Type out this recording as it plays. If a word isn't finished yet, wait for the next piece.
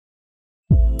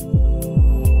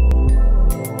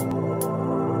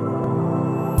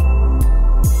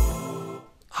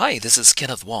Hi, this is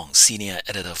Kenneth Wong, Senior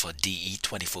Editor for DE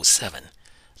 24/7.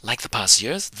 Like the past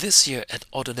years, this year at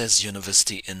Autodesk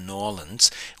University in New Orleans,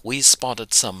 we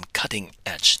spotted some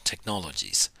cutting-edge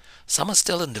technologies. Some are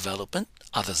still in development,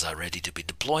 others are ready to be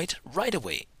deployed right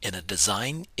away in a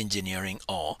design, engineering,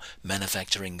 or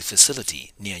manufacturing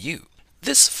facility near you.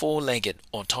 This four-legged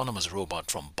autonomous robot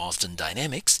from Boston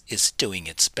Dynamics is doing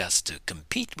its best to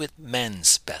compete with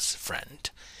man's best friend.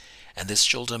 And this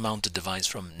shoulder-mounted device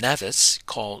from Navis,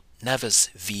 called Navis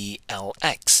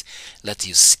VLX, lets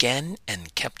you scan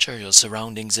and capture your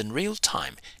surroundings in real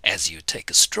time as you take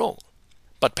a stroll.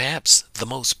 But perhaps the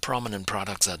most prominent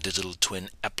products are digital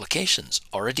twin applications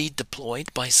already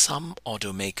deployed by some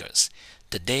automakers.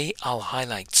 Today I'll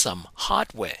highlight some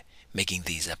hardware making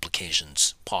these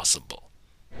applications possible.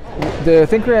 The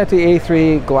ThinkReality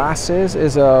A3 glasses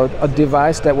is a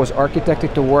device that was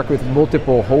architected to work with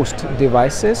multiple host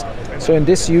devices. So in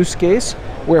this use case,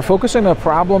 we're focusing on a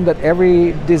problem that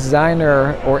every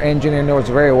designer or engineer knows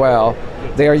very well.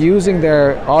 They are using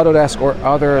their Autodesk or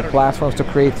other platforms to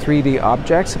create 3D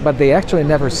objects, but they actually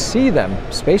never see them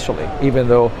spatially, even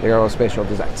though they are all spatial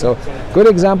design. So good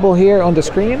example here on the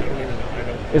screen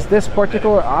is this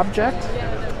particular object.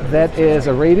 That is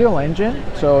a radial engine.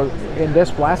 So in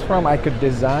this platform I could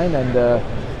design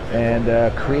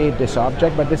and create this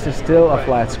object, but this is still a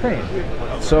flat screen.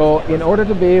 So in order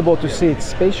to be able to see it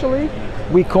spatially,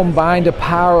 we combine the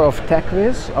power of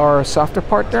TechViz, our software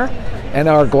partner, and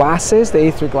our glasses, the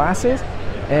A3 glasses,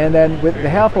 and then with the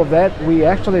help of that we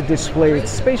actually display it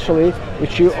spatially,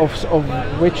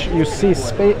 of which you see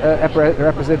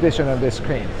representation on this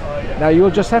screen. Now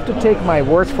you'll just have to take my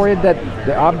word for it that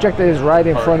the object that is right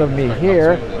in front of me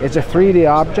here is a 3D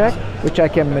object which I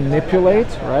can manipulate,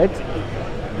 right?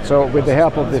 So with the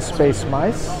help of this space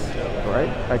mice, right,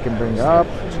 I can bring up,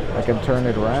 I can turn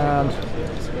it around,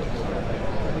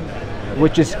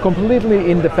 which is completely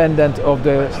independent of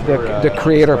the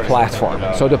creator platform.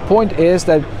 So the point is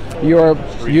that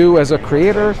you as a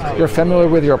creator, you're familiar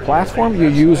with your platform, you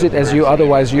use it as you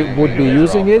otherwise you would be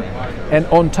using it, and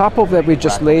on top of that we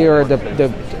just layer the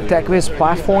TechViz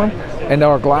platform and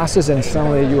our glasses, and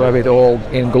suddenly you have it all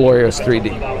in glorious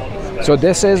 3D. So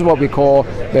this is what we call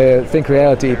the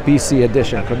ThinkReality PC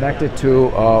edition, connected to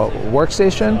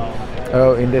Workstation.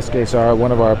 In this case,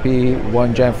 one of our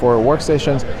P1 Gen 4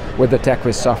 workstations with the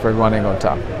TechViz software running on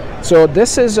top. So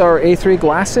this is our A3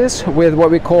 glasses with what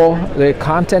we call the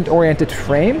content-oriented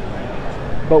frame.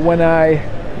 But when I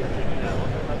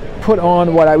put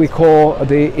on what we call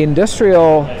the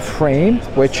industrial frame,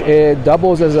 which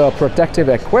doubles as a protective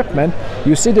equipment,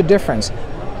 you see the difference.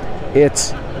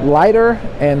 It's lighter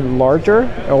and larger.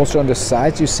 Also on the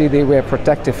sides, you see we have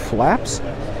protective flaps.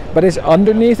 But it's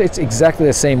underneath, it's exactly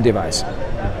the same device.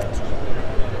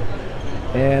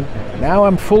 And now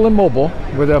I'm fully mobile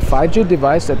with a 5G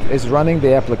device that is running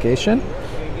the application.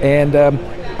 And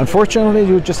unfortunately,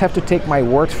 you just have to take my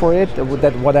word for it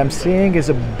that what I'm seeing is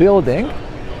a building.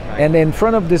 And in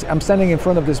front of this, I'm standing in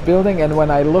front of this building, and when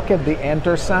I look at the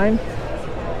enter sign,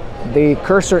 the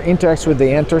cursor interacts with the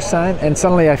enter sign, and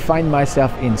suddenly I find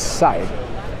myself inside.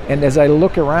 And as I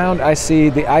look around, I see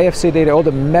the IFC data, all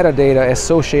the metadata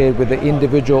associated with the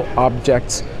individual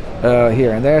objects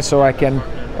here and there. So I can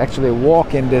actually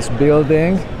walk in this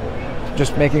building,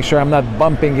 just making sure I'm not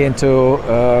bumping into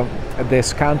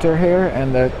this counter here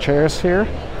and the chairs here.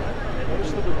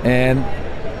 And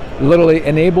literally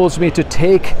enables me to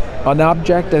take an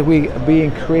object that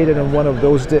being created on one of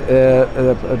those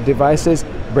devices,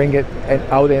 bring it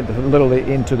out literally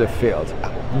into the field.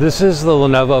 This is the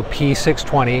Lenovo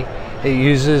P620. It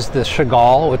uses the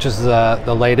Chagall, which is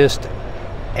the latest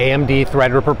AMD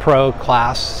Threadripper Pro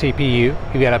class CPU.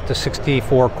 You get up to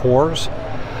 64 cores.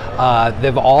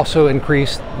 They've also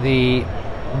increased the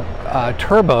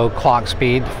turbo clock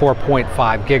speed to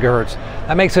 4.5 gigahertz.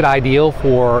 That makes it ideal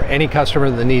for any customer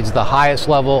that needs the highest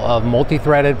level of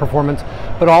multi-threaded performance,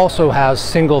 but also has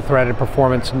single-threaded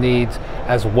performance needs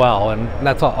as well, and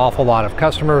that's an awful lot of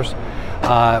customers.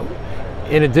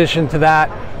 In addition to that,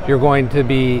 you're going to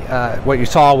be, what you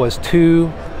saw was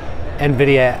two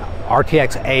NVIDIA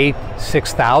RTX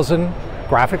A6000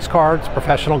 graphics cards,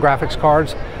 professional graphics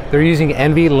cards. They're using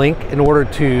NVLink in order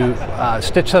to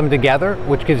stitch them together,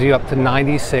 which gives you up to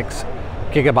 96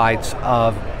 gigabytes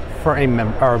of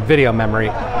video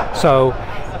memory. So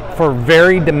for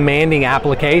very demanding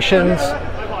applications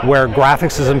where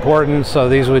graphics is important, so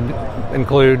these would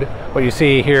include what you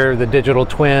see here, the digital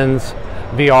twins,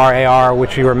 VR, AR,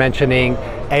 which you were mentioning,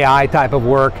 AI type of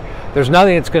work. There's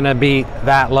nothing that's going to beat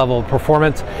that level of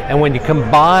performance. And when you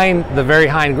combine the very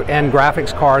high-end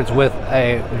graphics cards with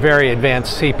a very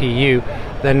advanced CPU,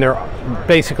 then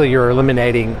you're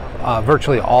eliminating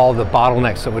virtually all the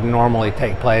bottlenecks that would normally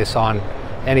take place on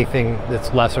anything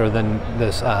that's lesser than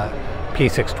this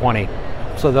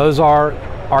P620. So those are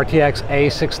RTX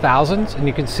A6000s, and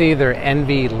you can see they're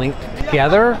NV linked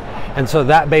together. And so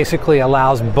that basically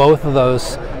allows both of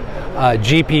those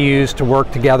GPUs to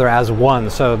work together as one.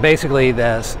 So basically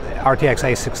this RTX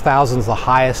A6000 is the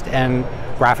highest end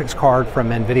graphics card from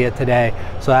NVIDIA today.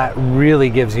 So that really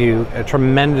gives you a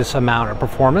tremendous amount of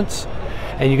performance.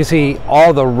 And you can see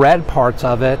all the red parts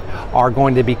of it are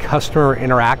going to be customer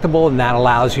interactable, and that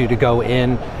allows you to go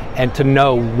in and to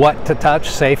know what to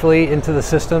touch safely into the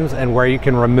systems and where you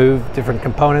can remove different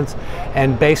components.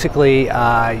 And basically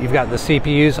you've got the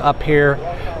CPUs up here.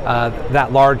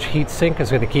 That large heat sink is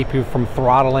going to keep you from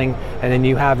throttling, and then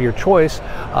you have your choice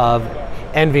of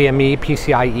NVMe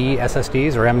PCIe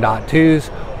SSDs or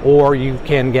M.2s, or you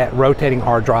can get rotating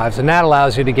hard drives, and that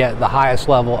allows you to get the highest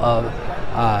level of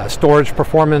storage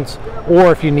performance.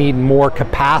 Or if you need more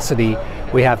capacity,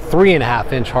 we have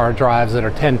 3.5-inch hard drives that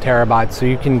are 10 terabytes, so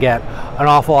you can get an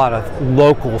awful lot of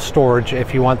local storage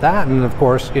if you want that. And of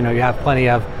course, you have plenty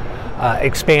of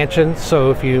expansion,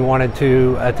 so if you wanted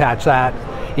to attach that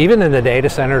even in the data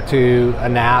center to a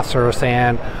NAS or a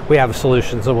SAN, we have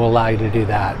solutions that will allow you to do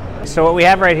that. So what we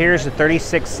have right here is a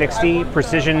 3660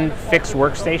 precision fixed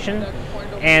workstation.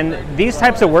 And these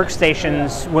types of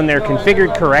workstations, when they're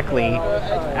configured correctly,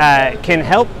 can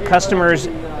help customers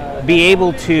be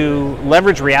able to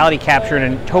leverage reality capture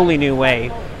in a totally new way.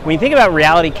 When you think about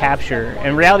reality capture,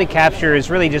 and reality capture is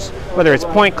really just, whether it's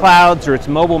point clouds or it's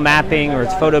mobile mapping or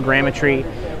it's photogrammetry,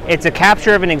 it's a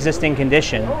capture of an existing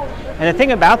condition. And the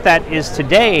thing about that is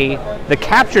today, the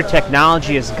capture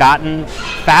technology has gotten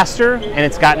faster and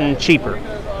it's gotten cheaper.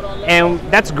 And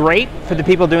that's great for the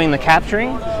people doing the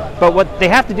capturing, but what they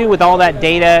have to do with all that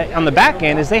data on the back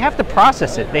end is they have to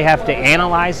process it, they have to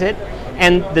analyze it,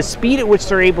 and the speed at which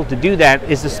they're able to do that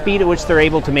is the speed at which they're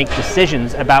able to make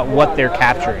decisions about what they're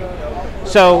capturing.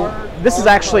 So this is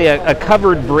actually a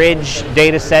covered bridge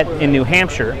data set in New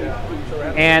Hampshire,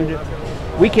 and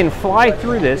we can fly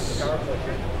through this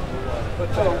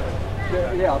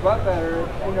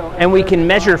and we can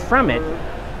measure from it.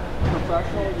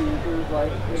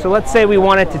 So let's say we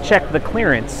wanted to check the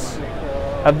clearance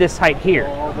of this height here.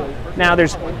 Now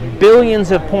there's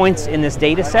billions of points in this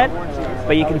data set,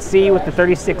 but you can see with the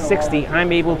 3660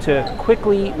 I'm able to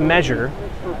quickly measure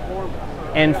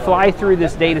and fly through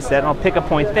this data set. I'll pick a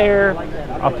point there,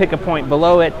 I'll pick a point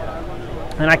below it,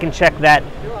 and I can check that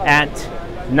at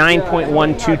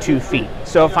 9.122 feet.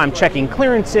 So if I'm checking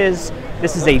clearances,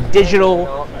 this is a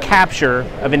digital capture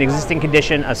of an existing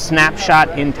condition, a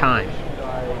snapshot in time.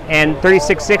 And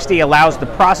 3660 allows the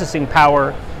processing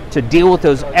power to deal with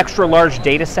those extra large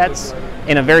data sets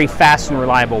in a very fast and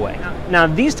reliable way. Now,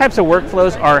 these types of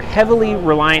workflows are heavily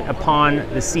reliant upon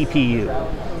the CPU.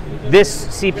 This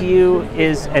CPU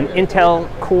is an Intel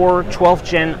Core 12th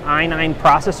Gen i9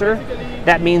 processor.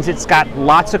 That means it's got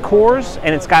lots of cores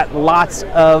and it's got lots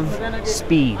of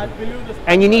speed.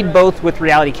 And you need both with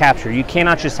reality capture. You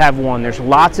cannot just have one. There's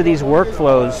lots of these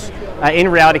workflows in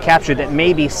reality capture that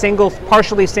may be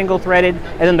partially single-threaded,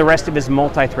 and then the rest of it is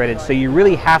multi-threaded. So you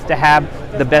really have to have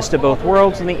the best of both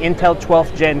worlds, and the Intel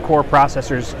 12th Gen Core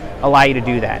processors allow you to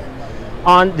do that.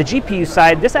 On the GPU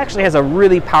side, this actually has a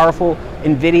really powerful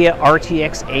NVIDIA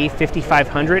RTX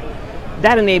A5500.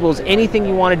 That enables anything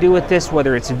you want to do with this,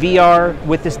 whether it's VR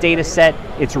with this data set,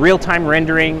 it's real-time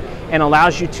rendering, and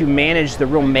allows you to manage the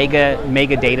real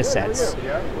mega data sets.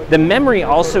 The memory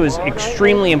also is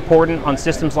extremely important on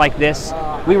systems like this.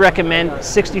 We recommend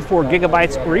 64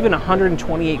 gigabytes or even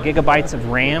 128 gigabytes of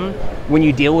RAM when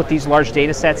you deal with these large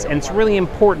data sets, and it's really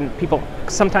important. People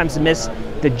sometimes miss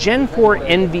the Gen 4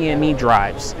 NVMe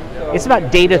drives. It's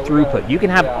about data throughput. You can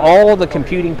have all the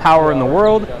computing power in the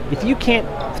world. If you can't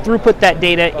throughput that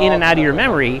data in and out of your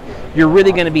memory, you're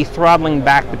really going to be throttling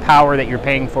back the power that you're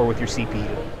paying for with your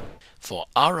CPU. For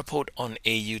our report on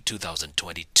AU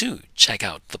 2022, check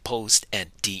out the post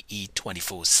at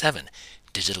DE247,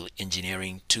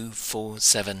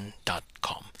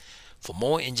 digitalengineering247.com. For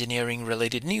more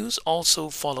engineering-related news, also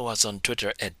follow us on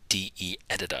Twitter at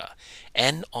DEEditor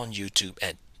and on YouTube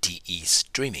at DE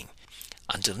Streaming.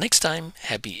 Until next time,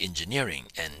 happy engineering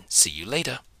and see you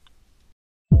later.